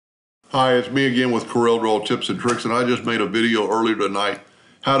Hi, it's me again with Corel Draw Tips and Tricks, and I just made a video earlier tonight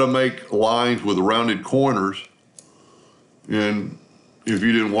how to make lines with rounded corners. And if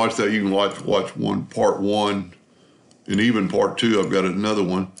you didn't watch that, you can watch part one and even part two. I've got another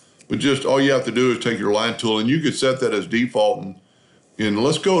one. But just all you have to do is take your line tool, and you could set that as default. And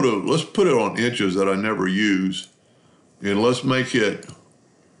let's put it on inches that I never use, and let's make it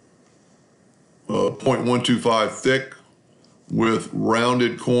 0.125 thick with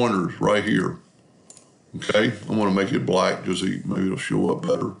rounded corners right here. Okay, I'm gonna make it black just so maybe it'll show up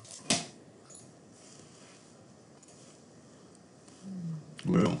better.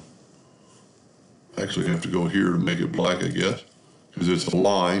 Well, actually I have to go here to make it black, I guess, because it's a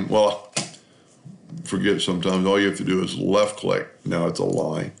line. Well, forget sometimes all you have to do is left click. Now it's a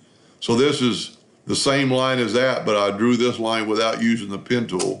line. So this is the same line as that, but I drew this line without using the pen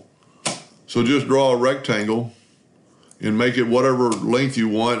tool. So just draw a rectangle and make it whatever length you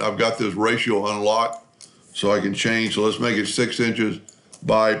want. I've got this ratio unlocked so I can change. So let's make it 6 inches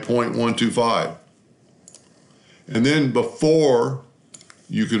by 0.125. And then before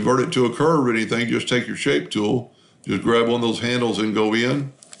you convert it to a curve or anything, just take your shape tool, just grab one of those handles and go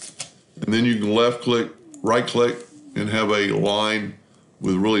in. And then you can left click, right click, and have a line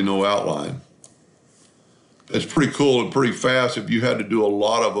with really no outline. It's pretty cool and pretty fast if you had to do a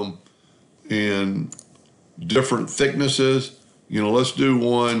lot of them and different thicknesses. You know, let's do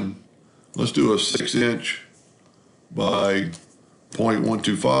a 6 inch by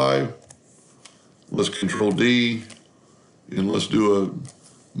 0.125. Let's Control D, and let's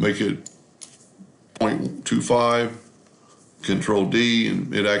make it 0.25, Control D,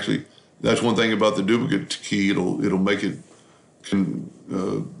 and it actually, that's one thing about the duplicate key, it'll make it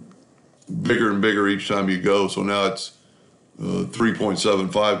bigger and bigger each time you go. So now it's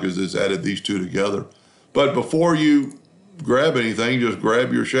 3.75 because it's added these two together. But before you grab anything, just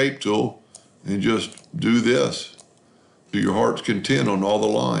grab your shape tool and just do this to your heart's content on all the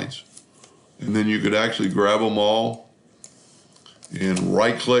lines. And then you could actually grab them all and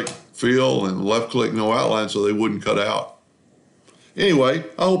right click fill and left click no outline so they wouldn't cut out. Anyway,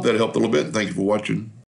 I hope that helped a little bit. Thank you for watching.